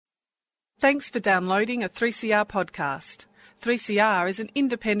Thanks for downloading a 3CR podcast. 3CR is an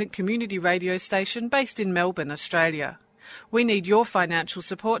independent community radio station based in Melbourne, Australia. We need your financial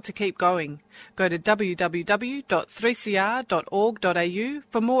support to keep going. Go to www.3cr.org.au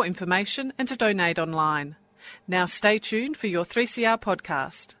for more information and to donate online. Now stay tuned for your 3CR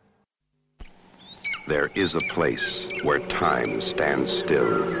podcast. There is a place where time stands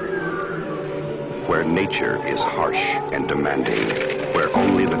still, where nature is harsh and demanding, where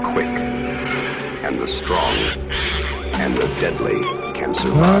only the quick and the strong and the deadly can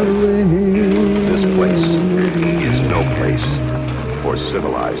survive. This place is no place for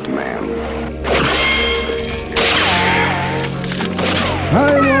civilized man.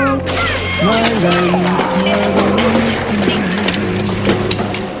 I want my land.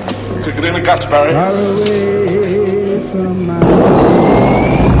 Took it in the guts, Barry. Far away from my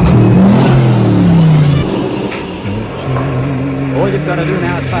All you've got to do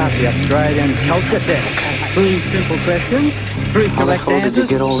now is pass the Australian culture test. 3 simple questions, 3 correct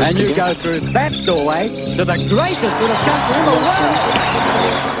answers, and you go through that doorway to the greatest little country in the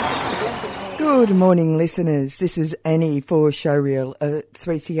world. Good morning, listeners. This is Annie for Showreel,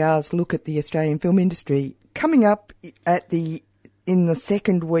 3CR's look at the Australian film industry. Coming up in the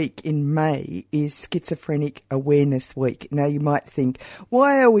second week in May is Schizophrenic Awareness Week. Now you might think,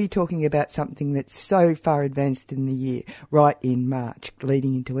 why are we talking about something that's so far advanced in the year, right in March,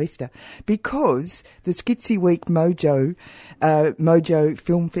 leading into Easter? Because the Schizzy Week Mojo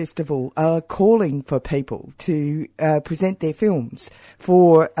Film Festival are calling for people to present their films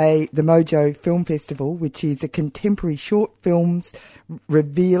for the Mojo Film Festival, which is a contemporary short films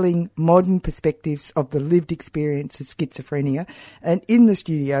revealing modern perspectives of the lived experience of schizophrenia. And in the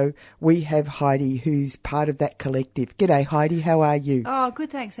studio, we have Heidi, who's part of that collective. G'day, Heidi. How are you? Oh, good.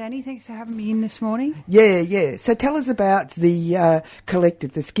 Thanks, Annie. Thanks for having me in this morning. Yeah. So tell us about the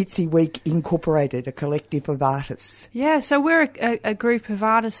collective, the Schizzy Week Incorporated, a collective of artists. Yeah, so we're a group of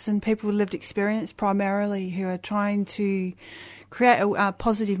artists and people with lived experience primarily who are trying to create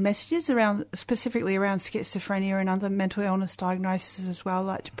positive messages specifically around schizophrenia and other mental illness diagnoses as well,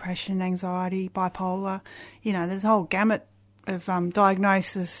 like depression, anxiety, bipolar. You know, there's a whole gamut of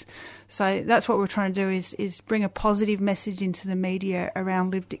diagnosis. So that's what we're trying to do is bring a positive message into the media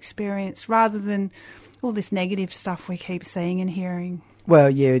around lived experience rather than all this negative stuff we keep seeing and hearing.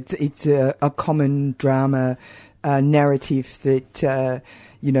 Well, yeah, it's a common drama narrative that,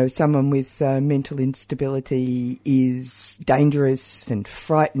 someone with mental instability is dangerous and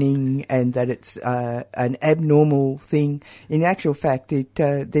frightening and that it's an abnormal thing. In actual fact,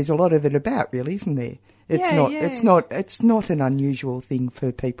 there's a lot of it about, really, isn't there? It's not an unusual thing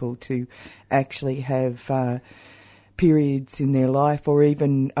for people to actually have periods in their life or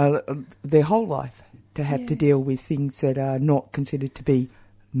even their whole life to have to deal with things that are not considered to be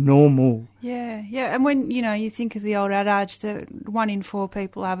normal. Yeah. And when, you think of the old adage that 1 in 4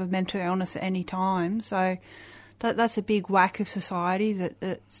 people have a mental illness at any time, so that's a big whack of society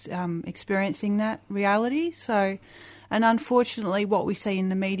that's experiencing that reality. So, and unfortunately what we see in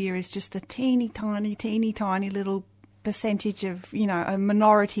the media is just a teeny tiny little percentage of, a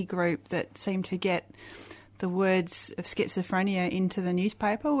minority group that seem to get the words of schizophrenia into the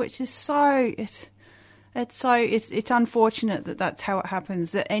newspaper, which is it's unfortunate that that's how it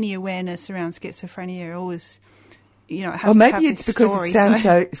happens, that any awareness around schizophrenia always, has to have it's this because story, it sounds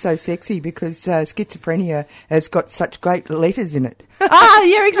so sexy because schizophrenia has got such great letters in it.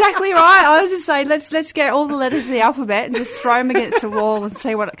 You're exactly right. I was just saying, let's get all the letters of the alphabet and just throw them against the wall and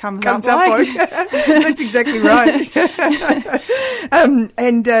see what it comes up like. That's exactly right.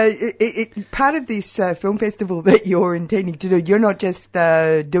 Part of this film festival that you're intending to do, you're not just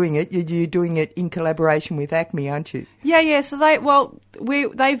doing it, you're doing it in collaboration with ACME, aren't you? Yeah. So they've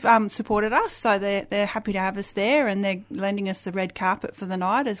supported us, so they're happy to have us there, and they're lending us the red carpet for the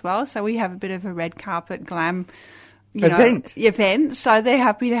night as well. So we have a bit of a red carpet glam event. So they're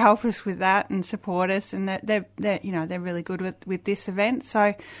happy to help us with that and support us, and they're really good with this event.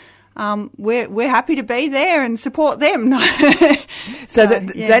 So we're happy to be there and support them. So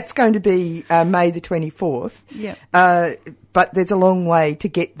that's going to be May the 24th. Yeah. But there's a long way to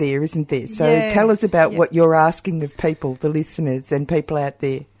get there, isn't there? So tell us about what you're asking of people, the listeners and people out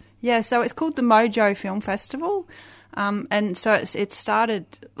there. Yeah, so it's called the Mojo Film Festival. And so it started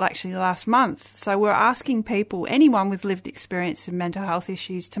actually last month. So we're asking people, anyone with lived experience of mental health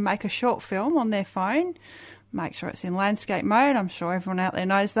issues, to make a short film on their phone. Make sure it's in landscape mode. I'm sure everyone out there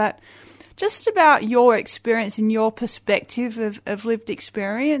knows that. Just about your experience and your perspective of lived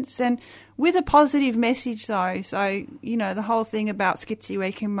experience, and with a positive message though. So, the whole thing about Schizzy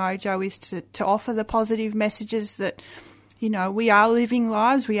Week and Mojo is to offer the positive messages that, you know, we are living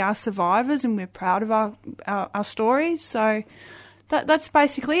lives, we are survivors, and we're proud of our stories. So that's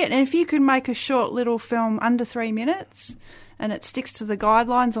basically it. And if you could make a short little film under 3 minutes and it sticks to the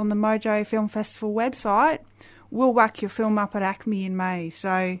guidelines on the Mojo Film Festival website, we'll whack your film up at ACME in May.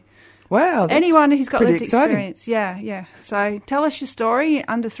 So wow, anyone who's got lived exciting. experience, yeah. So tell us your story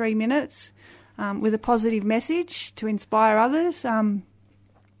under 3 minutes with a positive message to inspire others. And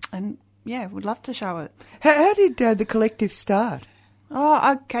yeah, we'd love to show it. How did the collective start?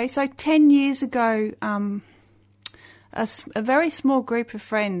 Oh, okay. So 10 years ago, a very small group of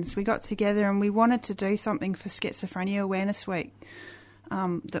friends, we got together and we wanted to do something for Schizophrenia Awareness Week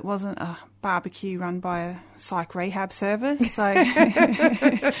that wasn't a barbecue run by a psych rehab service. So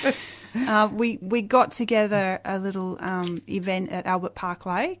we got together a little event at Albert Park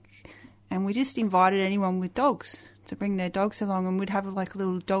Lake, and we just invited anyone with dogs to bring their dogs along, and we'd have like a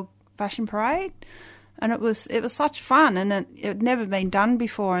little dog fashion parade. And it was such fun, and it had never been done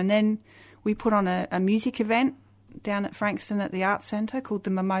before. And then we put on a music event down at Frankston at the Arts Centre called the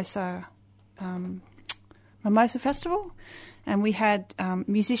Mimosa Festival, and we had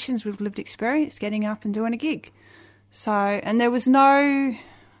musicians with lived experience getting up and doing a gig. So, and there was I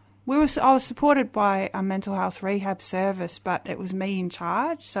was supported by a mental health rehab service, but it was me in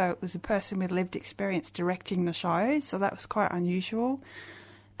charge, so it was a person with lived experience directing the shows, so that was quite unusual.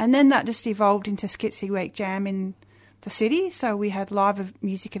 And then that just evolved into Schizzy Week Jam in the city, so we had live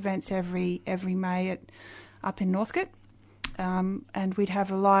music events every May up in Northcote, and we'd have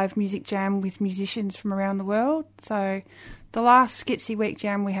a live music jam with musicians from around the world. So the last Schizzy Week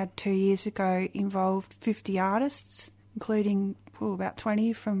Jam we had 2 years ago involved 50 artists, including about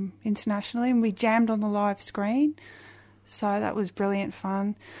 20 from internationally, and we jammed on the live screen. So that was brilliant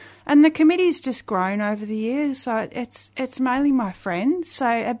fun. And the committee's just grown over the years, so it's mainly my friends. So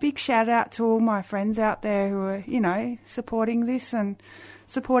a big shout out to all my friends out there who are, you know, supporting this and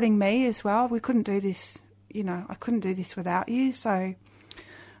supporting me as well. We couldn't do this, you know, I couldn't do this without you. So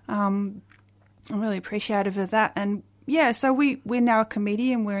I'm really appreciative of that. And yeah, so we're now a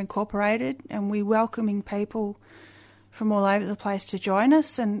committee and we're incorporated, and we're welcoming people from all over the place to join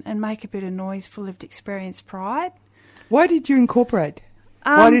us and make a bit of noise for lived experience pride. Why did you incorporate?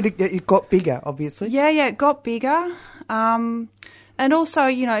 Why did it got bigger, obviously? Yeah, it got bigger. And also,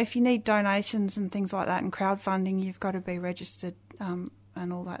 you know, if you need donations and things like that and crowdfunding, you've got to be registered and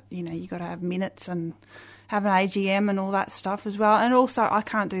all that. You know, you've got to have minutes and have an AGM and all that stuff as well. And also, I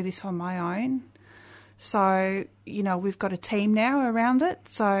can't do this on my own. So, you know, we've got a team now around it.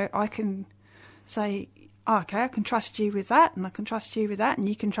 So I can say, okay, I can trust you with that, and I can trust you with that, and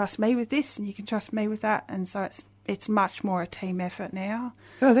you can trust me with this, and you can trust me with that. And so it's much more a team effort now.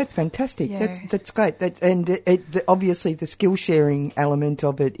 Oh, that's fantastic. Yeah. That's great. Obviously the skill sharing element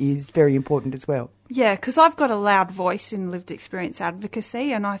of it is very important as well. Yeah, because I've got a loud voice in lived experience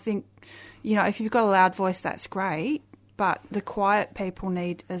advocacy, and I think, you know, if you've got a loud voice, that's great, but the quiet people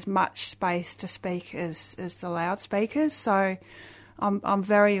need as much space to speak as the loudspeakers. So I'm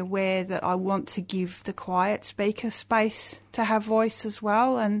very aware that I want to give the quiet speaker space to have voice as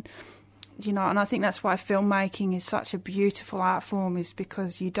well. And, you know, and I think that's why filmmaking is such a beautiful art form, is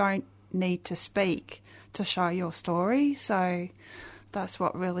because you don't need to speak to show your story. So that's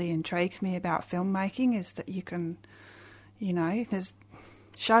what really intrigues me about filmmaking, is that you can, you know,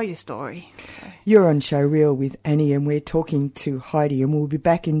 show your story. So. You're on Showreel with Annie, and we're talking to Heidi, and we'll be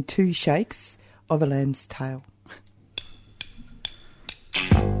back in 2 shakes of a lamb's tail.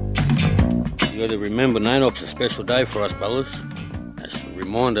 You got to remember, NAIDOC's a special day for us, brothers. That's a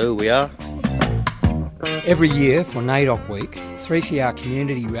reminder who we are. Every year for NAIDOC Week, 3CR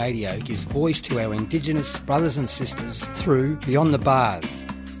Community Radio gives voice to our Indigenous brothers and sisters through Beyond the Bars,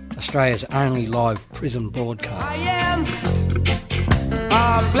 Australia's only live prison broadcast. I am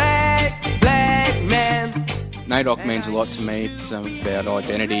a black man. NAIDOC means a lot to me. It's about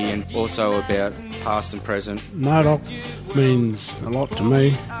identity and also about past and present. NAIDOC means a lot to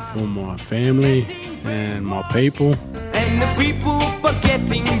me, for my family and my people. And the people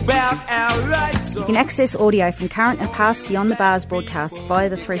forgetting about our rights. You can access audio from current and past Beyond the Bars broadcasts via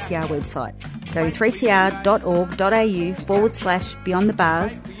the 3CR website. Go to 3cr.org.au/Beyond the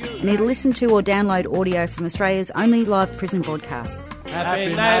Bars and either listen to or download audio from Australia's only live prison broadcast.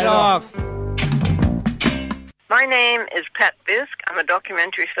 Happy NAIDOC! My name is Pat Bisk. I'm a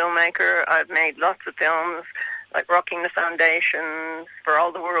documentary filmmaker. I've made lots of films like Rocking the Foundation, For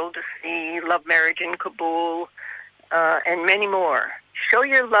All the World to See, Love, Marriage in Kabul, and many more. Show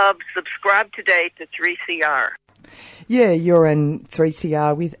your love. Subscribe today to 3CR. Yeah, you're on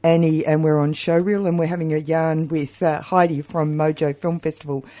 3CR with Annie, and we're on Showreel, and we're having a yarn with Heidi from Mojo Film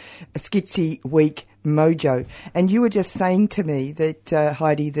Festival, Schizzy Week Mojo. And you were just saying to me that,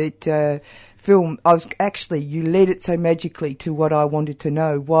 Heidi, that film, you led it so magically to what I wanted to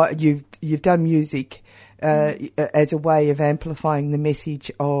know. Why you've done music as a way of amplifying the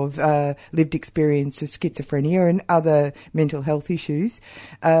message of lived experience of schizophrenia and other mental health issues.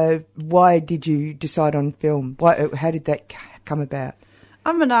 Why did you decide on film? How did that come about?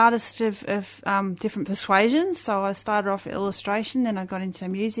 I'm an artist of different persuasions, so I started off with illustration, then I got into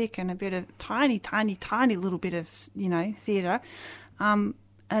music and a bit of tiny little bit of, theatre.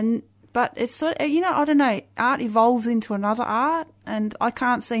 But it's sort of, I don't know, art evolves into another art, and I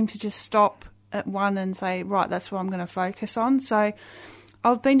can't seem to just stop at one and say, right, that's what I'm going to focus on. So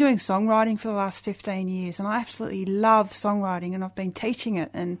I've been doing songwriting for the last 15 years, and I absolutely love songwriting, and I've been teaching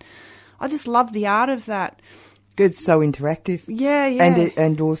it, and I just love the art of that. It's so interactive. Yeah.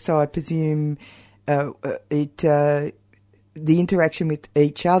 And also, I presume, the interaction with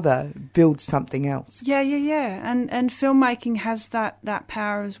each other builds something else. Yeah. And filmmaking has that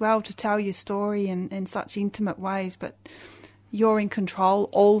power as well to tell your story in such intimate ways, but you're in control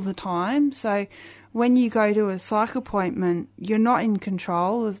all the time. So when you go to a psych appointment, you're not in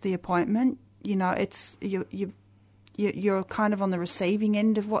control of the appointment. It's you're kind of on the receiving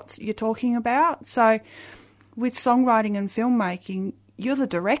end of what you're talking about. So with songwriting and filmmaking, you're the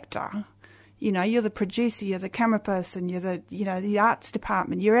director. You're the producer, you're the camera person, you're the arts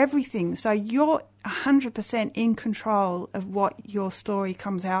department, you're everything. So you're 100% in control of what your story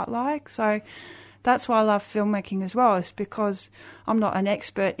comes out like. So that's why I love filmmaking as well, is because I'm not an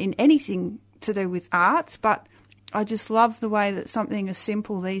expert in anything to do with arts, but I just love the way that something as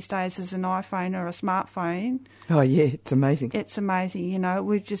simple these days as an iPhone or a smartphone. Oh, yeah, it's amazing. It's amazing.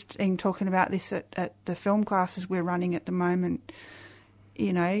 We've just been talking about this at the film classes we're running at the moment.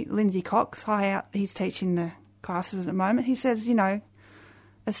 Lindsay Cox, he's teaching the classes at the moment. He says, a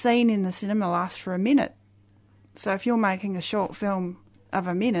scene in the cinema lasts for a minute. So if you're making a short film of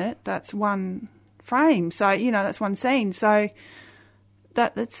a minute, that's one frame. So, that's one scene. So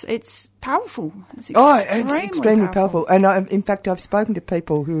it's powerful. It's extremely powerful. And in fact, I've spoken to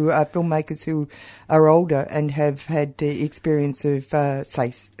people who are filmmakers who are older and have had the experience of,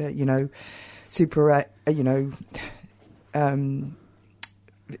 Super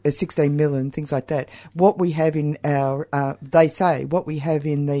 16 million and things like that. What we have in our, what we have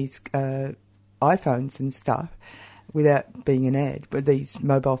in these iPhones and stuff, without being an ad, but these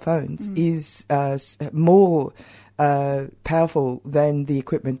mobile phones is more powerful than the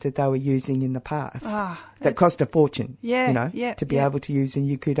equipment that they were using in the past. That cost a fortune, to be able to use, and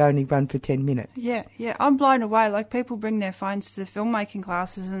you could only run for 10 minutes. Yeah. I'm blown away. Like, people bring their phones to the filmmaking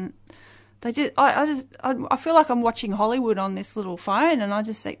classes, and they just, I feel like I'm watching Hollywood on this little phone, and I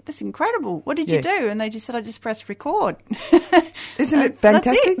just think, that's incredible. What did you do? And they just said, I just pressed record. Isn't it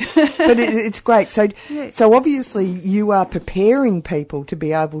fantastic? But it's great. So obviously you are preparing people to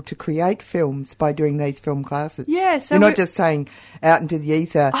be able to create films by doing these film classes. Yeah. So you're not just saying out into the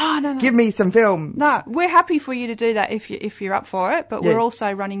ether, no. Give me some films. No, we're happy for you to do that if you're up for it. But we're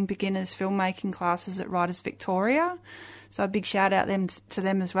also running beginners filmmaking classes at Writers Victoria. So a big shout out to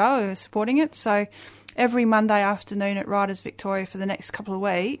them as well, who are supporting it. So every Monday afternoon at Writers Victoria for the next couple of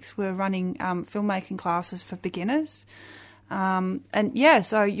weeks, we're running filmmaking classes for beginners.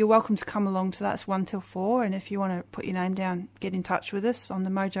 So you're welcome to come along to that. It's 1 till 4. And if you want to put your name down, get in touch with us on the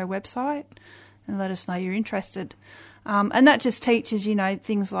Mojo website and let us know you're interested. And that just teaches,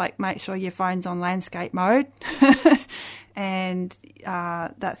 things like make sure your phone's on landscape mode and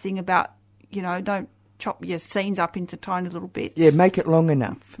that thing about, don't chop your scenes up into tiny little bits. Yeah, make it long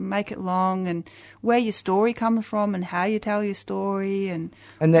enough. Make it long, and where your story comes from and how you tell your story. And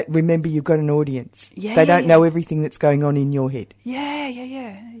that, remember, you've got an audience. They don't know everything that's going on in your head.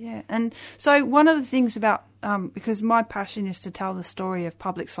 Yeah. And so one of the things about, because my passion is to tell the story of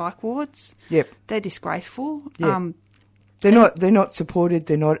public psych wards. Yep. They're disgraceful. Yeah. They're not supported.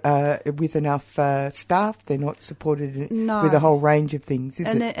 They're not with enough staff. They're not supported with a whole range of things,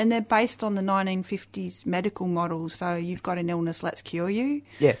 And they're based on the 1950s medical model. So you've got an illness, let's cure you.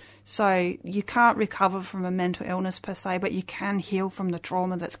 Yeah. So you can't recover from a mental illness per se, but you can heal from the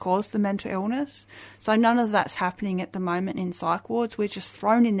trauma that's caused the mental illness. So none of that's happening at the moment in psych wards. We're just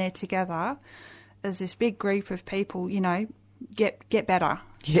thrown in there together as this big group of people, get better.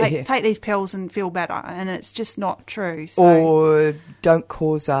 Take these pills and feel better, and it's just not true. So. Or don't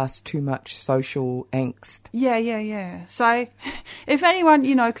cause us too much social angst. Yeah. So if anyone,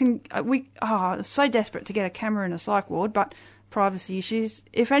 so desperate to get a camera in a psych ward, but privacy issues,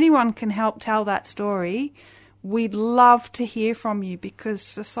 if anyone can help tell that story, we'd love to hear from you, because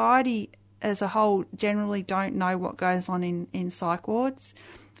society as a whole generally don't know what goes on in psych wards.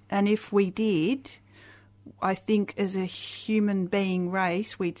 And if we did, I think as a human being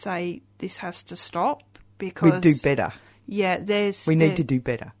race, we'd say this has to stop because... We'd do better. Yeah, we need to do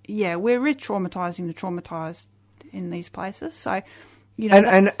better. Yeah, we're re-traumatising the traumatised in these places. So,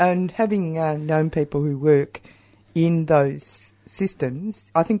 and having known people who work in those systems,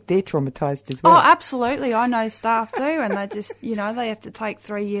 I think they're traumatised as well. Oh, absolutely. I know staff do, and they just, they have to take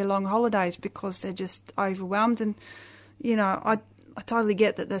 3-year-long holidays because they're just overwhelmed. And, I totally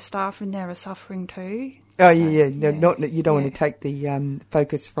get that the staff in there are suffering too. Oh, yeah. No, you don't want to take the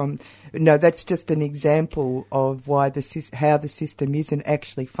focus from... No, that's just an example of why how the system isn't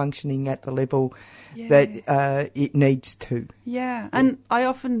actually functioning at the level that it needs to. Yeah, and I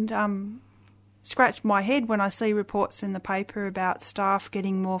often scratch my head when I see reports in the paper about staff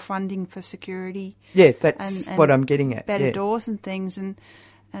getting more funding for security. Yeah, that's what I'm getting at. Better doors and things, and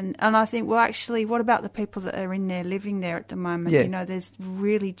I think, well, actually, what about the people that are in there living there at the moment? Yeah. There's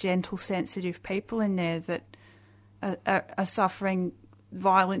really gentle, sensitive people in there that are suffering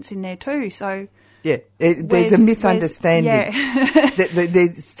violence in there too. So there's a misunderstanding.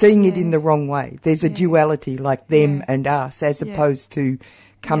 They're seeing it in the wrong way. There's a duality, like them and us, as opposed to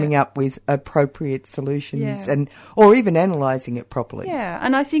coming up with appropriate solutions or even analysing it properly. Yeah,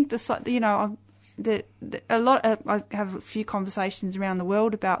 and I think I have a few conversations around the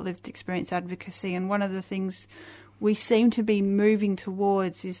world about lived experience advocacy, and one of the things we seem to be moving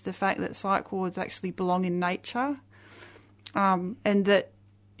towards is the fact that psych wards actually belong in nature, and that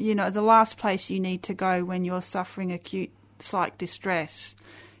the last place you need to go when you're suffering acute psych distress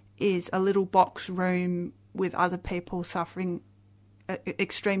is a little box room with other people suffering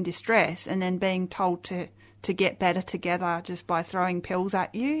extreme distress, and then being told to get better together just by throwing pills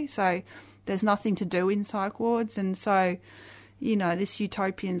at you. So there's nothing to do in psych wards, and so this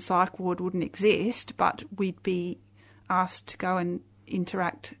utopian psych ward wouldn't exist, but we'd be asked to go and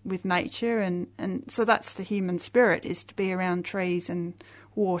interact with nature, and so that's the human spirit, is to be around trees and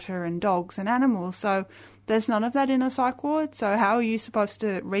water and dogs and animals. So there's none of that in a psych ward. So how are you supposed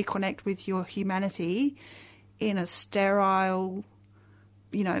to reconnect with your humanity in a sterile,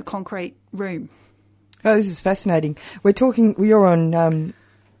 concrete room? Oh, this is fascinating. You're on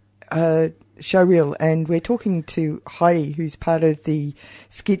Showreel, and we're talking to Heidi, who's part of the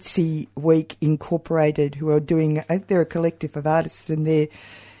Schizzy Week Incorporated, who are they're a collective of artists, and they're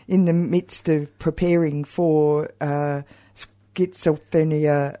in the midst of preparing for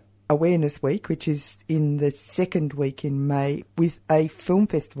Schizophrenia Awareness Week, which is in the second week in May, with a film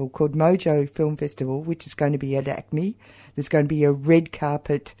festival called Mojo Film Festival, which is going to be at ACME. There's going to be a red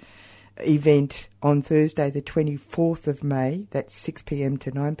carpet event on Thursday the 24th of May. That's 6 p.m. to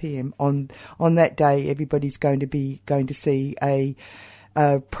 9 p.m. On that day, everybody's going to see a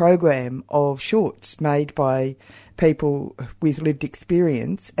program of shorts made by people with lived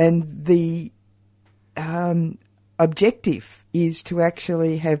experience, and the objective is to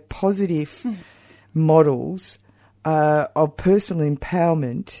actually have positive models of personal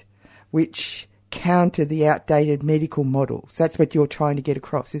empowerment which counter the outdated medical models. That's what you're trying to get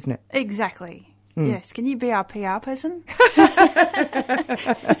across, isn't it? Exactly. Yes. Can you be our PR person?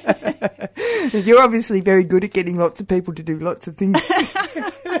 You're obviously very good at getting lots of people to do lots of things.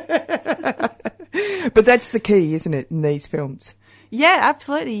 But that's the key, isn't it, in these films? Yeah,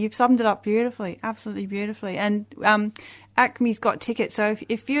 absolutely. You've summed it up beautifully, absolutely beautifully. And ACME's got tickets, so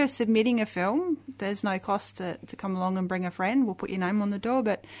if you're submitting a film, there's no cost to come along and bring a friend. We'll put your name on the door,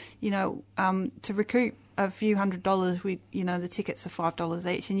 but, to recoup a few $100s, the tickets are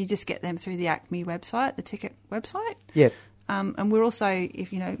 $5 each, and you just get them through the ACME website, the ticket website. Yeah. And we're also,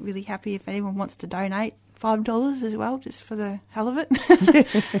 really happy if anyone wants to donate $5 as well, just for the hell of it.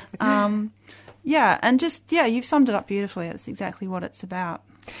 You've summed it up beautifully. That's exactly what it's about.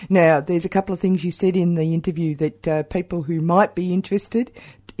 Now, there's a couple of things you said in the interview that people who might be interested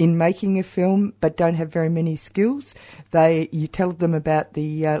in making a film but don't have very many skills, you tell them about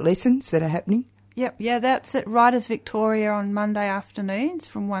the lessons that are happening. Yep, yeah, that's at Writers Victoria on Monday afternoons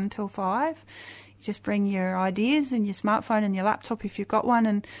from 1 till 5. Just bring your ideas and your smartphone and your laptop if you've got one,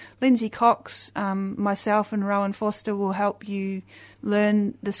 and Lindsay Cox, myself and Rowan Foster will help you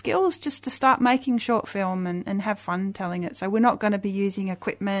learn the skills just to start making short film and have fun telling it. So we're not going to be using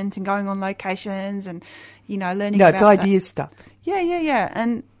equipment and going on locations and, learning about it's ideas stuff. Yeah.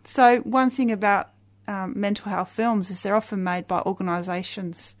 And so one thing about mental health films is they're often made by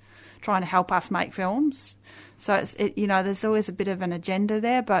organisations trying to help us make films. So, there's always a bit of an agenda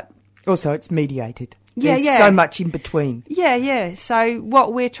there, but... Also, it's mediated. There's so much in between. Yeah. So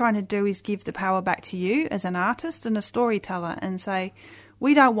what we're trying to do is give the power back to you as an artist and a storyteller and say,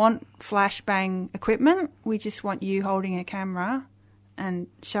 we don't want flashbang equipment. We just want you holding a camera and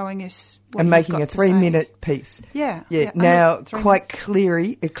showing us what and you've making got a to 3-minute piece. Yeah. Yeah. Now, under 3 quite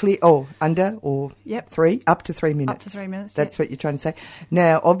minutes. under or Yep. 3, up to 3 minutes. Up to 3 minutes. That's what you're trying to say.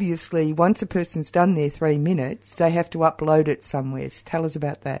 Now, obviously, once a person's done their 3 minutes, they have to upload it somewhere. So tell us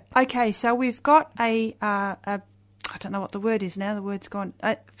about that. Okay, so we've got a I don't know what the word is now. The word's gone.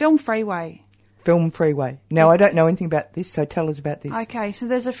 Film Freeway. Film Freeway. Now, I don't know anything about this, so tell us about this. Okay, so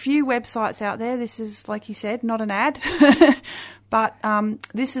there's a few websites out there. This is, like you said, not an ad, but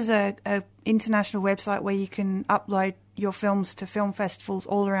this is a international website where you can upload your films to film festivals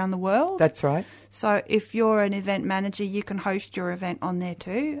all around the world. That's right. So if you're an event manager, you can host your event on there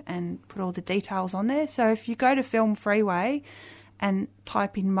too and put all the details on there. So if you go to Film Freeway and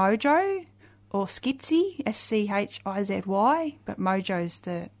type in Mojo or Skitsy, SCHIZY, but Mojo's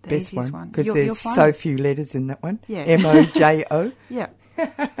the best easiest one. one. Because You'll there's find so it. few letters in that one. Yeah. MOJO. Yeah.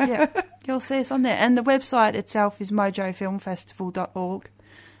 Yeah. You'll see us on there. And the website itself is mojofilmfestival.org.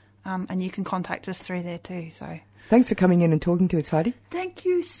 And you can contact us through there too. So Thanks for coming in and talking to us, Heidi. thank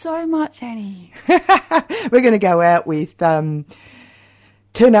you so much, Annie. We're going to go out with Turn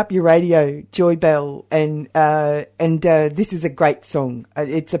Up Your Radio, Joy Bell, and this is a great song.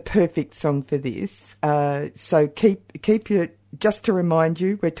 It's a perfect song for this. So keep your... Just to remind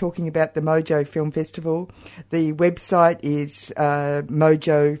you, we're talking about the Mojo Film Festival. The website is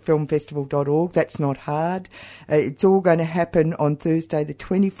mojofilmfestival.org. That's not hard. It's all going to happen on Thursday, the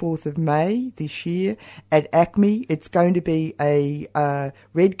 24th of May this year at Acme. It's going to be a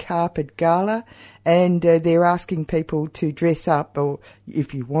red carpet gala, and they're asking people to dress up, or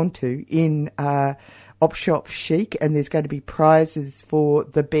if you want to, in op shop chic, and there's going to be prizes for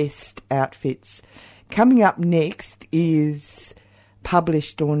the best outfits. Coming up next is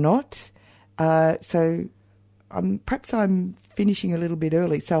Published or Not. So perhaps I'm finishing a little bit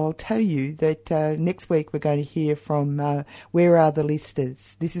early, so I'll tell you that next week we're going to hear from Where Are the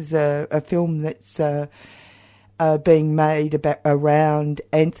Listers? This is a film that's being made around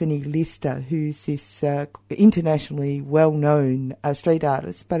Anthony Lister, who's this internationally well-known street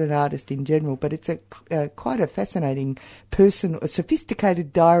artist, but an artist in general. But it's quite a fascinating a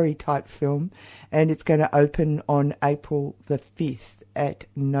sophisticated diary-type film, and it's going to open on April the 5th at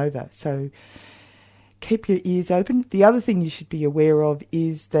Nova. So keep your ears open. The other thing you should be aware of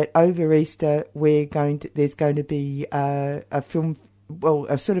is that over Easter there's going to be a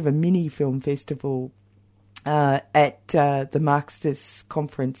sort of a mini film festival at the Marxist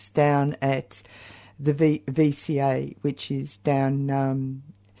conference down at the VCA, which is down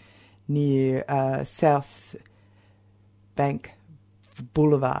near South Bank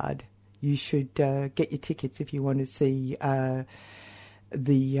Boulevard. You should get your tickets if you want to see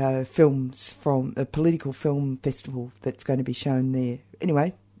the films from a political film festival that's going to be shown there.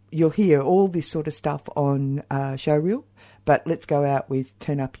 Anyway, you'll hear all this sort of stuff on Showreel, but let's go out with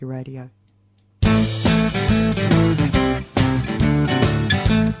Turn Up Your Radio.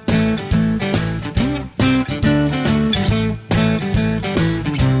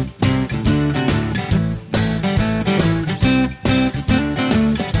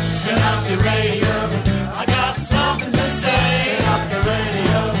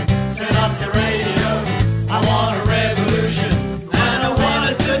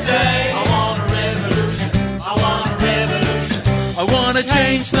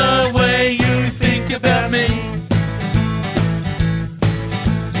 Change the way you think about me.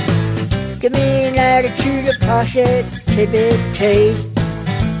 Give me an attitude of positivity.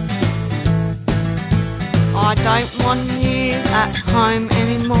 I don't want you at home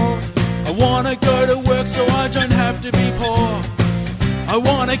anymore. I wanna go to work so I don't have to be poor. I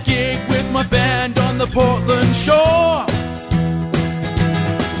wanna gig with my band on the Portland shore.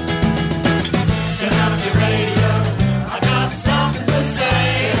 Turn up your radio, I got something to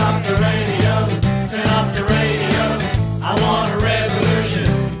say. Turn up the radio, turn up the radio. I want a revolution,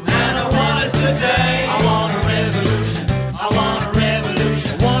 and I want it today. I want a revolution, I want a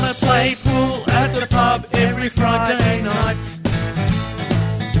revolution. I wanna play pool at the pub every Friday night.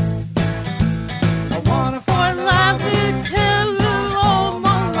 I wanna find love and tell you all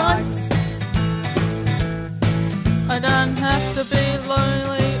my rights. I don't have to be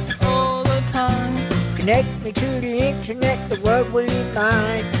lonely all the time. Connect me to the internet, the world will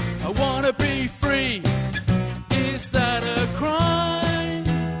unite. I wanna be free. Is that a crime?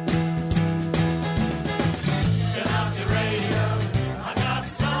 Turn up the radio. I got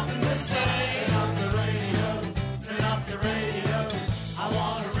something to say. Turn up the radio. Turn up the radio. I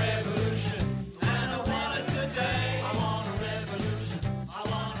want a revolution, and I want it today. I want a revolution. I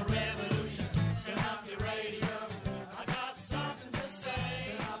want a revolution. Turn up your radio. I got something to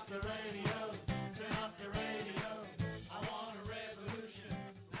say. Turn up the radio. Turn up the radio. I want a revolution.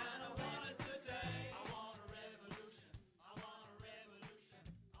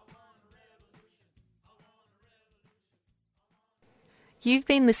 You've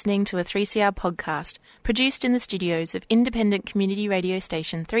been listening to a 3CR podcast produced in the studios of independent community radio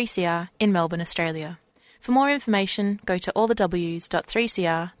station 3CR in Melbourne, Australia. For more information, go to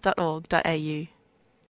allthews.3cr.org.au.